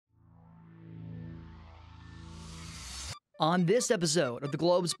On this episode of the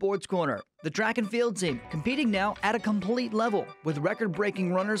Globe Sports Corner, the track and field team competing now at a complete level with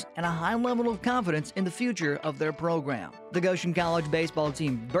record-breaking runners and a high level of confidence in the future of their program. The Goshen College baseball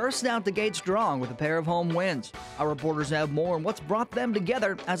team burst out the gate strong with a pair of home wins. Our reporters have more on what's brought them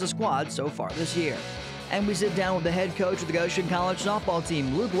together as a squad so far this year. And we sit down with the head coach of the Goshen College softball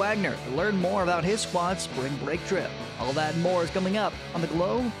team, Luke Wagner, to learn more about his squad's spring break trip. All that and more is coming up on the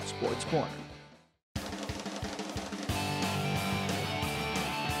Globe Sports Corner.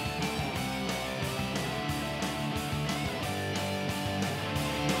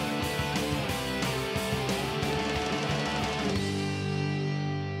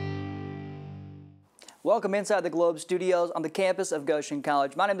 Welcome inside the Globe studios on the campus of Goshen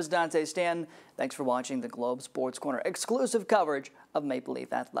College. My name is Dante Stanton. Thanks for watching the Globe Sports Corner, exclusive coverage of Maple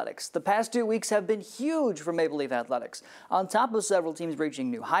Leaf Athletics. The past 2 weeks have been huge for Maple Leaf Athletics. On top of several teams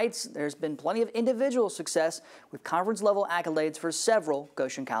reaching new heights, there's been plenty of individual success with conference-level accolades for several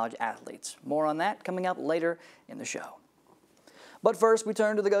Goshen College athletes. More on that coming up later in the show. But first, we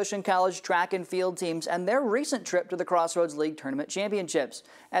turn to the Goshen College track and field teams and their recent trip to the Crossroads League Tournament Championships.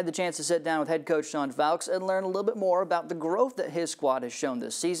 I had the chance to sit down with head coach Sean Fowlks and learn a little bit more about the growth that his squad has shown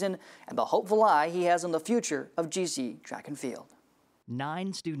this season and the hopeful eye he has on the future of GC track and field.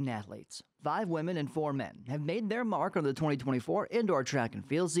 9 student athletes, 5 women and 4 men, have made their mark on the 2024 indoor track and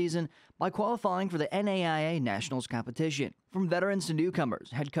field season by qualifying for the NAIA Nationals competition. From veterans to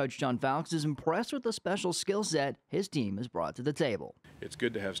newcomers, head coach Sean Fowlks is impressed with the special skill set his team has brought to the table. It's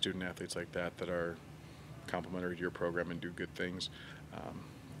good to have student athletes like that are complementary to your program and do good things.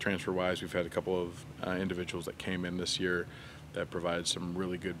 Transfer-wise, we've had a couple of individuals that came in this year that provided some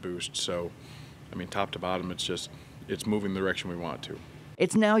really good boosts. So, I mean, top to bottom, it's moving the direction we want to.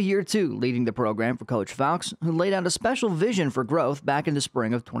 It's now year 2 leading the program for Coach Fowlks, who laid out a special vision for growth back in the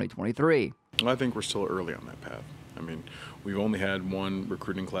spring of 2023. Well, I think we're still early on that path. I mean, we've only had one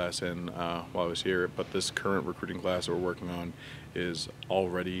recruiting class in while I was here, but this current recruiting class that we're working on is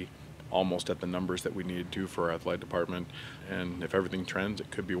already almost at the numbers that we need to for our athletic department. And if everything trends, it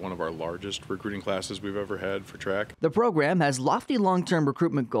could be one of our largest recruiting classes we've ever had for track. The program has lofty long-term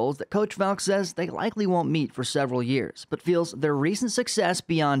recruitment goals that Coach Fowlks says they likely won't meet for several years, but feels their recent success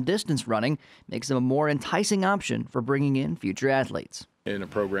beyond distance running makes them a more enticing option for bringing in future athletes. In a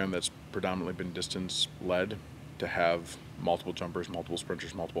program that's predominantly been distance-led, to have multiple jumpers, multiple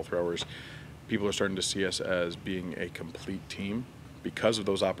sprinters, multiple throwers, people are starting to see us as being a complete team. Because of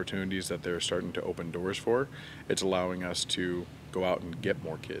those opportunities that they're starting to open doors for, it's allowing us to go out and get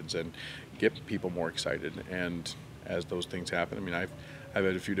more kids and get people more excited. And as those things happen, I mean, I've had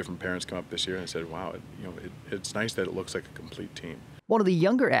a few different parents come up this year and said, wow, it's nice that it looks like a complete team. One of the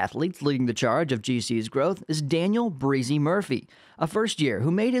younger athletes leading the charge of GC's growth is Daniel Breezy Murphy, a first year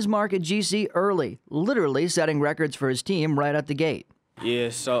who made his mark at GC early, literally setting records for his team right at the gate. Yeah,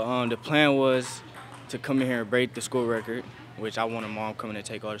 so the plan was to come in here and break the school record, which I want a mom coming to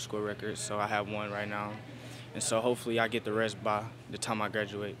take all the school records, so I have one right now. And so hopefully I get the rest by the time I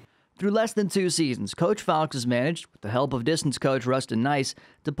graduate. Through less than 2 seasons, Coach Fowlks has managed, with the help of distance coach Rustin Nice,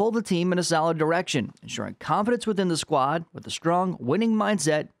 to pull the team in a solid direction, ensuring confidence within the squad with a strong, winning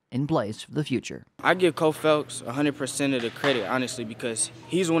mindset in place for the future. I give Coach Fowlks 100% of the credit, honestly, because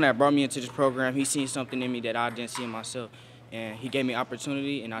he's the one that brought me into this program. He's seen something in me that I didn't see in myself, and he gave me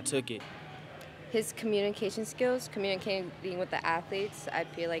opportunity, and I took it. His communication skills, communicating with the athletes, I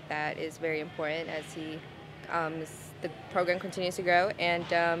feel like that is very important as the program continues to grow,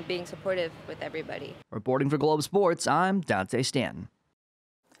 and being supportive with everybody. Reporting for Globe Sports, I'm Dante Stanton.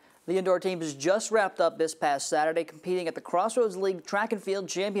 The indoor team has just wrapped up this past Saturday competing at the Crossroads League Track and Field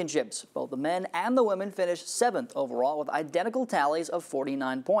Championships. Both the men and the women finished 7th overall with identical tallies of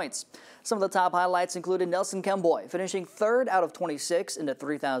 49 points. Some of the top highlights included Nelson Kemboy finishing 3rd out of 26 in the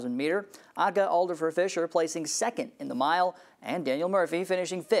 3,000 meter, Aga Alderfer Fisher placing 2nd in the mile, and Daniel Murphy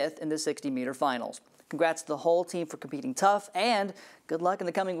finishing 5th in the 60-meter finals. Congrats to the whole team for competing tough, and good luck in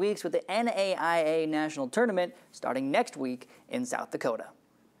the coming weeks with the NAIA National Tournament starting next week in South Dakota.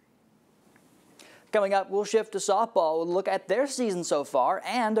 Coming up, we'll shift to softball. We'll look at their season so far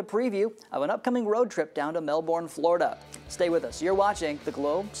and a preview of an upcoming road trip down to Melbourne, Florida. Stay with us. You're watching the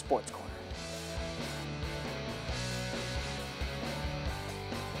Globe Sports Corner.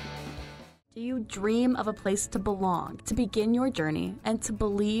 Do you dream of a place to belong, to begin your journey, and to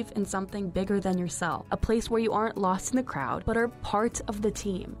believe in something bigger than yourself? A place where you aren't lost in the crowd, but are part of the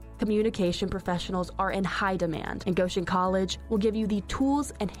team. Communication professionals are in high demand, and Goshen College will give you the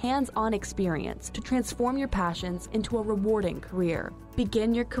tools and hands-on experience to transform your passions into a rewarding career.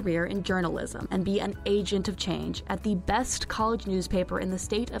 Begin your career in journalism and be an agent of change at the best college newspaper in the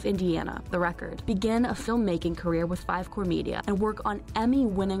state of Indiana, The Record. Begin a filmmaking career with 5 Core Media and work on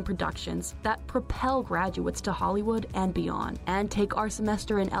Emmy-winning productions that propel graduates to Hollywood and beyond. And take our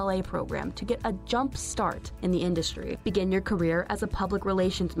Semester in LA program to get a jump start in the industry. Begin your career as a public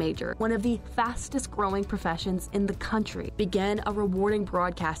relations major, one of the fastest growing professions in the country. Begin a rewarding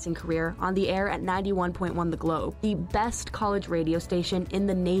broadcasting career on the air at 91.1 The Globe, the best college radio station in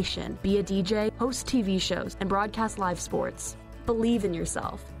the nation. Be a DJ, host TV shows, and broadcast live sports. Believe in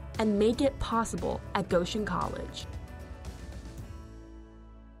yourself and make it possible at Goshen College.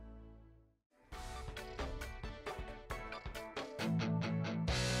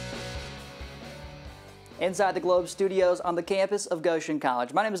 Inside the Globe studios on the campus of Goshen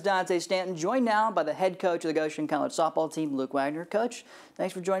College. My name is Dante Stanton, joined now by the head coach of the Goshen College softball team, Luke Wagner. Coach,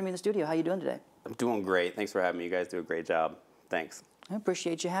 thanks for joining me in the studio. How are you doing today? I'm doing great. Thanks for having me. You guys do a great job. Thanks. I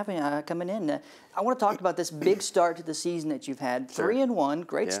appreciate you coming in. I want to talk about this big start to the season that you've had. Sure. 3-1,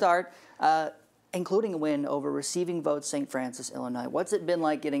 great start, including a win over Receiving Vote St. Francis, Illinois. What's it been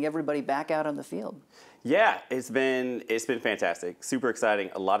like getting everybody back out on the field? Yeah, it's been fantastic. Super exciting.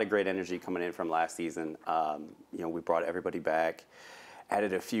 A lot of great energy coming in from last season. We brought everybody back,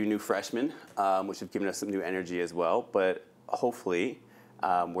 added a few new freshmen, which have given us some new energy as well. But hopefully,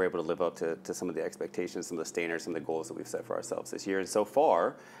 we're able to live up to some of the expectations, some of the standards, some of the goals that we've set for ourselves this year. And so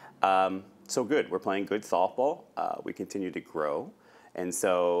far, so good. We're playing good softball. We continue to grow. And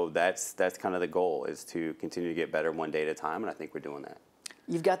so that's kind of the goal, is to continue to get better one day at a time, and I think we're doing that.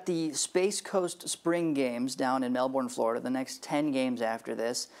 You've got the Space Coast Spring Games down in Melbourne, Florida, the next 10 games after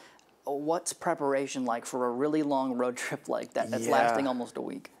this. What's preparation like for a really long road trip like that that's lasting almost a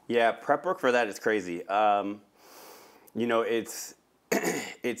week? Yeah, prep work for that is crazy.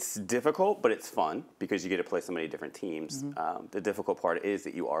 It's difficult, but it's fun because you get to play so many different teams. Mm-hmm. The difficult part is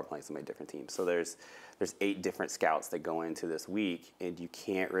that you are playing so many different teams. So there's 8 different scouts that go into this week, and you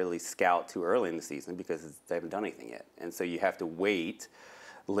can't really scout too early in the season because they haven't done anything yet. And so you have to wait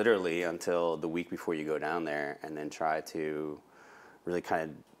literally until the week before you go down there and then try to really kind of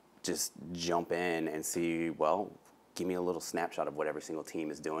just jump in and see, well, give me a little snapshot of what every single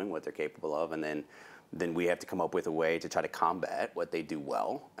team is doing, what they're capable of, and then we have to come up with a way to try to combat what they do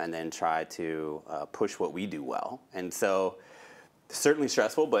well and then try to push what we do well. And so certainly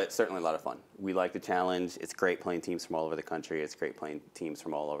stressful, but certainly a lot of fun. We like the challenge. It's great playing teams from all over the country. It's great playing teams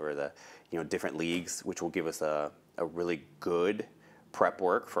from all over the different leagues, which will give us a really good prep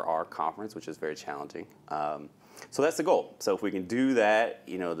work for our conference, which is very challenging. So that's the goal. So if we can do that,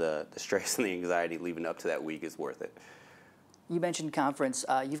 the stress and the anxiety leading up to that week is worth it. You mentioned conference.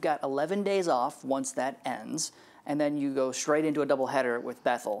 You've got 11 days off once that ends, and then you go straight into a doubleheader with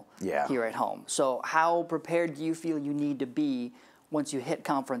Bethel here at home. So how prepared do you feel you need to be once you hit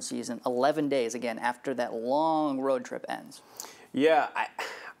conference season, 11 days, again, after that long road trip ends? Yeah,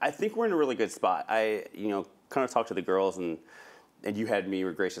 I think we're in a really good spot. I kind of talked to the girls, and you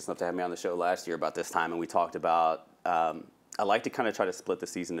were gracious enough to have me on the show last year about this time, and we talked about, I like to kind of try to split the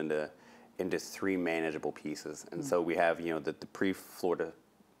season into 3 manageable pieces. And so we have, the pre-Florida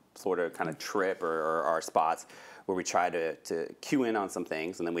kind of trip or our spots where we try to cue in on some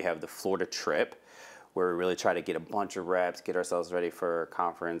things. And then we have the Florida trip where we really try to get a bunch of reps, get ourselves ready for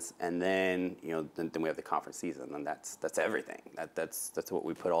conference. And then, then we have the conference season, and that's everything. That's what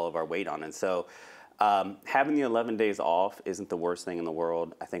we put all of our weight on. And so having the 11 days off isn't the worst thing in the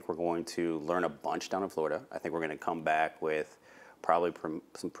world. I think we're going to learn a bunch down in Florida. I think we're going to come back with probably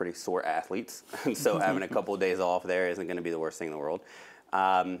some pretty sore athletes. And so having a couple of days off there isn't going to be the worst thing in the world.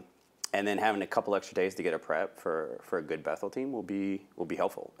 And then having a couple extra days to get a prep for a good Bethel team will be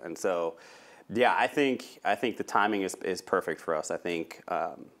helpful. And so, I think the timing is perfect for us. I think,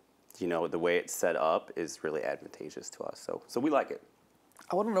 the way it's set up is really advantageous to us. So we like it.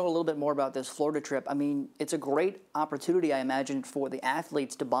 I want to know a little bit more about this Florida trip. I mean, it's a great opportunity, I imagine, for the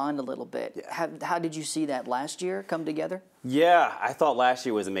athletes to bond a little bit. Yeah. How did you see that last year come together? Yeah, I thought last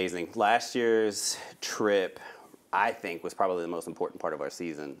year was amazing. Last year's trip, I think, was probably the most important part of our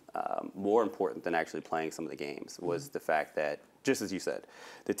season. More important than actually playing some of the games was the fact that, just as you said,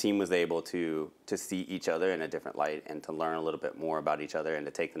 the team was able to see each other in a different light and to learn a little bit more about each other and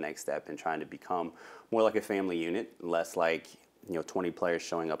to take the next step in trying to become more like a family unit, less like 20 players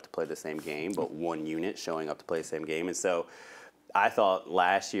showing up to play the same game, but one unit showing up to play the same game. And so I thought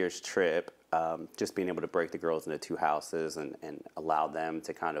last year's trip, just being able to break the girls into 2 houses and allow them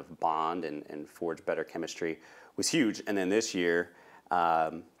to kind of bond and forge better chemistry was huge. And then this year,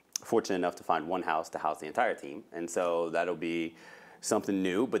 fortunate enough to find one house to house the entire team. And so that'll be something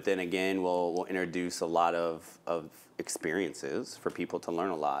new. But then again, we'll introduce a lot of experiences for people to learn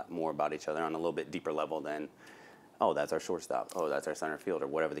a lot more about each other on a little bit deeper level than, oh, that's our shortstop, oh, that's our center field, or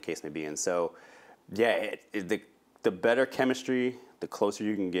whatever the case may be. And so, yeah, the better chemistry, the closer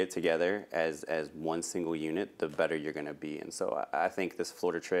you can get together as one single unit, the better you're going to be. And so I think this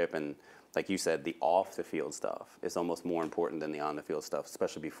Florida trip and, like you said, the off-the-field stuff is almost more important than the on-the-field stuff,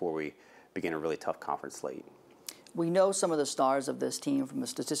 especially before we begin a really tough conference slate. We know some of the stars of this team from a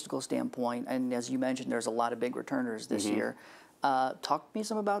statistical standpoint, and as you mentioned, there's a lot of big returners this year. Talk to me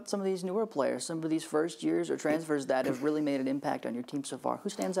about some of these newer players, some of these first years or transfers that have really made an impact on your team so far. Who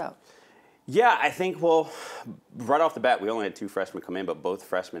stands out? Yeah, I think, well, right off the bat, we only had 2 freshmen come in, but both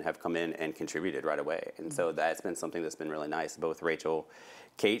freshmen have come in and contributed right away. And so that's been something that's been really nice. Both Rachel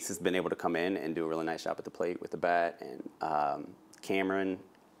Cates has been able to come in and do a really nice job at the plate with the bat. And Cameron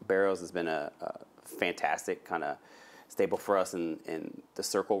Barrows has been a fantastic kind of staple for us in the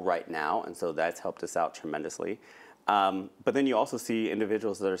circle right now. And so that's helped us out tremendously. But then you also see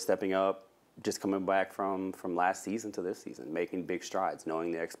individuals that are stepping up, just coming back from last season to this season, making big strides,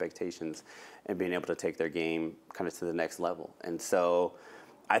 knowing the expectations, and being able to take their game kind of to the next level. And so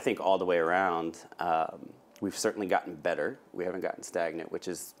I think all the way around, we've certainly gotten better. We haven't gotten stagnant, which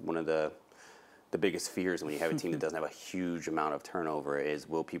is one of the biggest fears when you have a team that doesn't have a huge amount of turnover is,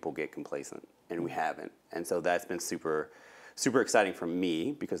 will people get complacent? And we haven't. And so that's been super, super exciting for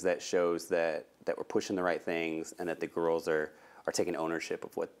me, because that shows that we're pushing the right things and that the girls are taking ownership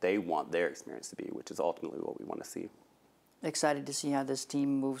of what they want their experience to be, which is ultimately what we want to see. Excited to see how this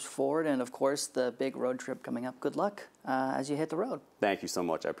team moves forward, and of course the big road trip coming up. Good luck as you hit the road. Thank you so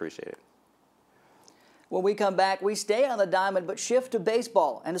much. I appreciate it. When we come back, we stay on the diamond but shift to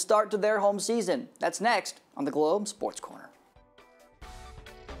baseball and a start to their home season. That's next on the Globe Sports Corner.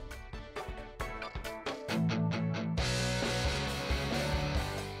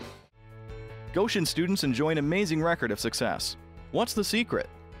 Goshen students enjoy an amazing record of success. What's the secret?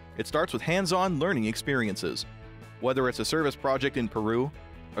 It starts with hands-on learning experiences. Whether it's a service project in Peru,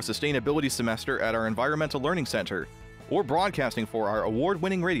 a sustainability semester at our Environmental Learning Center, or broadcasting for our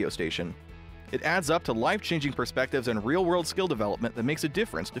award-winning radio station, it adds up to life-changing perspectives and real-world skill development that makes a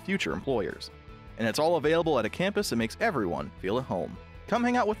difference to future employers. And it's all available at a campus that makes everyone feel at home. Come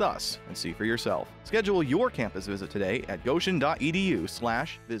hang out with us and see for yourself. Schedule your campus visit today at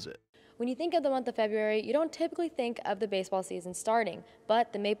goshen.edu/visit. When you think of the month of February, you don't typically think of the baseball season starting,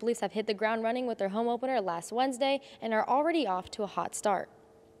 but the Maple Leafs have hit the ground running with their home opener last Wednesday and are already off to a hot start.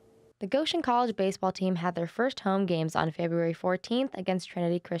 The Goshen College baseball team had their first home games on February 14th against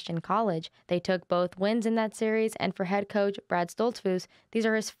Trinity Christian College. They took both wins in that series, and for head coach Brad Stoltzfus, these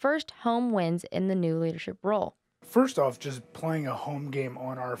are his first home wins in the new leadership role. First off, just playing a home game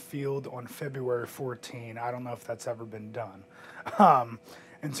on our field on February 14, I don't know if that's ever been done.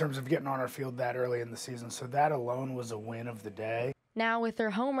 In terms of getting on our field that early in the season. So that alone was a win of the day. Now, with their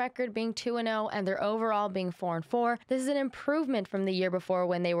home record being 2-0 and their overall being 4-4, this is an improvement from the year before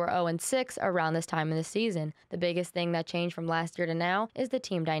when they were 0-6 around this time in the season. The biggest thing that changed from last year to now is the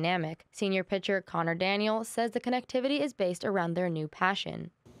team dynamic. Senior pitcher Connor Daniel says the connectivity is based around their new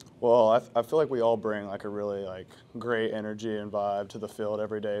passion. Well, I feel like we all bring like a really great energy and vibe to the field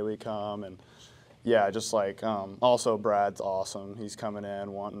every day we come, and yeah, just also Brad's awesome. He's coming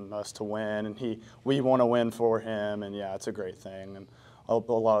in wanting us to win, and we want to win for him, and yeah, it's a great thing. And a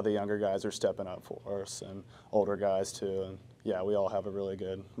lot of the younger guys are stepping up for us, and older guys too. And yeah, we all have a really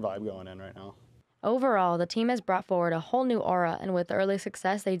good vibe going in right now. Overall, the team has brought forward a whole new aura, and with the early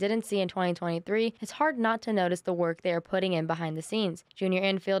success they didn't see in 2023, it's hard not to notice the work they are putting in behind the scenes. Junior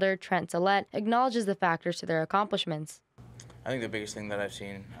infielder Trent Zellette acknowledges the factors to their accomplishments. I think the biggest thing that I've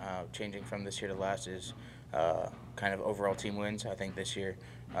seen changing from this year to last is kind of overall team wins. I think this year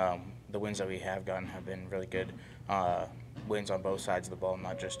the wins that we have gotten have been really good wins on both sides of the ball,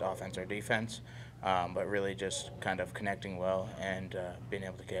 not just offense or defense, but really just kind of connecting well and being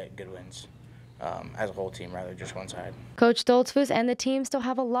able to get good wins as a whole team rather than just one side. Coach Stoltzfus and the team still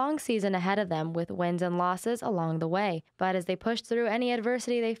have a long season ahead of them with wins and losses along the way. But as they push through any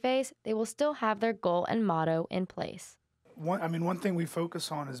adversity they face, they will still have their goal and motto in place. One thing we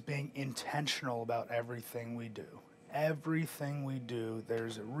focus on is being intentional about everything we do. Everything we do,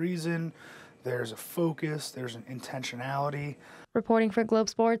 there's a reason, there's a focus, there's an intentionality. Reporting for Globe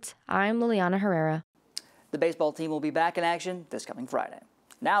Sports, I'm Liliana Herrera. The baseball team will be back in action this coming Friday.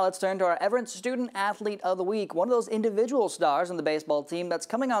 Now let's turn to our Everence Student Athlete of the Week, one of those individual stars on the baseball team that's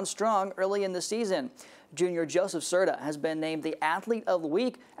coming on strong early in the season. Junior Joseph Serta has been named the Athlete of the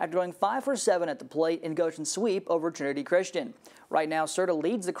Week after going 5 for 7 at the plate in Goshen's sweep over Trinity Christian. Right now, Serta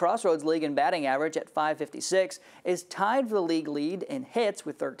leads the Crossroads League in batting average at .556, is tied for the league lead in hits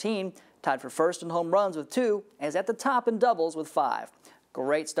with 13, tied for first in home runs with 2, and is at the top in doubles with 5.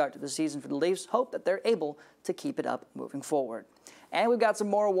 Great start to the season for the Leafs. Hope that they're able to keep it up moving forward. And we've got some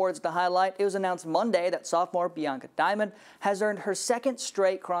more awards to highlight. It was announced Monday that sophomore Bianca Diamond has earned her second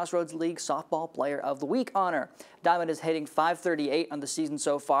straight Crossroads League Softball Player of the Week honor. Diamond is hitting .538 on the season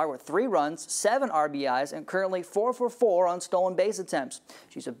so far with 3 runs, 7 RBIs, and currently 4 for 4 on stolen base attempts.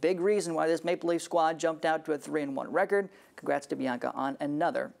 She's a big reason why this Maple Leaf squad jumped out to a 3-1 record. Congrats to Bianca on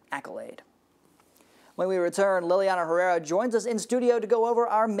another accolade. When we return, Liliana Herrera joins us in studio to go over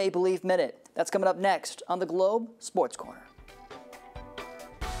our Maple Leaf Minute. That's coming up next on the Globe Sports Corner.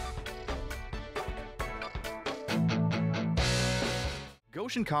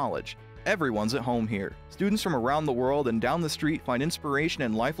 Goshen College. Everyone's at home here. Students from around the world and down the street find inspiration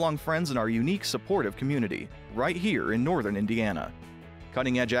and lifelong friends in our unique, supportive community, right here in northern Indiana.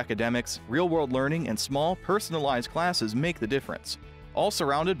 Cutting-edge academics, real-world learning, and small, personalized classes make the difference, all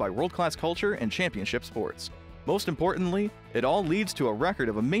surrounded by world-class culture and championship sports. Most importantly, it all leads to a record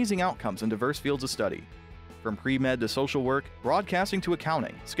of amazing outcomes in diverse fields of study. From pre-med to social work, broadcasting to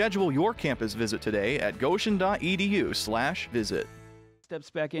accounting, schedule your campus visit today at goshen.edu/visit. Steps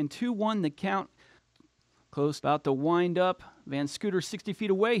back in, 2-1 the count. Close, about to wind up. Van Scooter 60 feet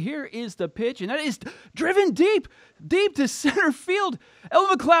away. Here is the pitch, and that is driven deep to center field.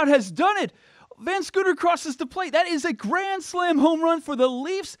 Ella McLeod has done it. Van Scooter crosses the plate. That is a grand slam home run for the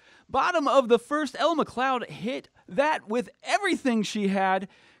Leafs. Bottom of the first, Ella McLeod hit that with everything she had.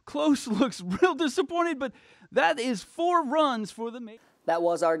 Close looks real disappointed, but that is 4 runs for the Maple. That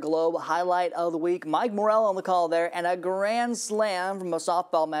was our Globe highlight of the week. Mike Morell on the call there, and a grand slam from a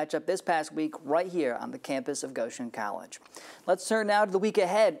softball matchup this past week right here on the campus of Goshen College. Let's turn now to the week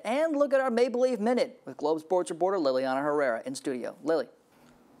ahead and look at our Maple Leaf Minute with Globe Sports reporter Liliana Herrera in studio. Lily.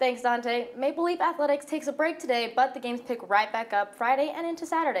 Thanks, Dante. Maple Leaf Athletics takes a break today, but the games pick right back up Friday and into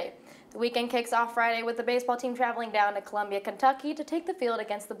Saturday. The weekend kicks off Friday with the baseball team traveling down to Columbia, Kentucky to take the field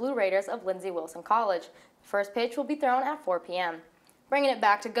against the Blue Raiders of Lindsey Wilson College. The first pitch will be thrown at 4 p.m. Bringing it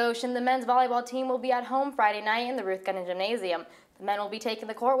back to Goshen, the men's volleyball team will be at home Friday night in the Ruth Gunning Gymnasium. The men will be taking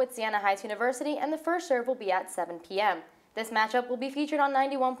the court with Siena Heights University, and the first serve will be at 7 p.m. This matchup will be featured on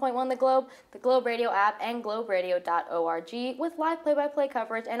 91.1 The Globe Radio app, and globeradio.org with live play-by-play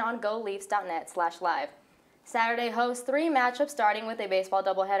coverage and on goleafs.net/live. Saturday hosts 3 matchups starting with a baseball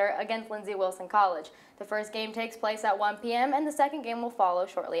doubleheader against Lindsey Wilson College. The first game takes place at 1 p.m. and the second game will follow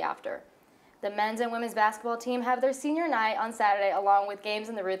shortly after. The men's and women's basketball team have their senior night on Saturday along with games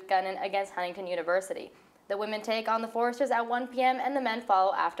in the Ruth Gunning against Huntington University. The women take on the Foresters at 1 p.m. and the men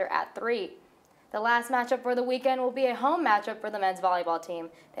follow after at 3. The last matchup for the weekend will be a home matchup for the men's volleyball team.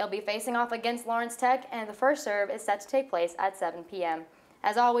 They'll be facing off against Lawrence Tech, and the first serve is set to take place at 7 p.m.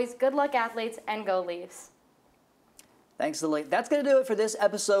 As always, good luck, athletes, and go Leafs. Thanks, Lily. That's going to do it for this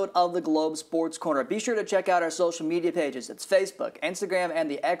episode of the Globe Sports Corner. Be sure to check out our social media pages. It's Facebook, Instagram, and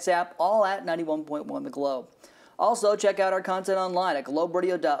the X app, all at 91.1 The Globe. Also, check out our content online at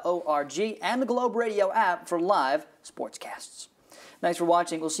globeradio.org and the Globe Radio app for live sportscasts. Thanks for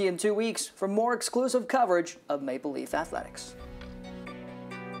watching. We'll see you in 2 weeks for more exclusive coverage of Maple Leaf Athletics.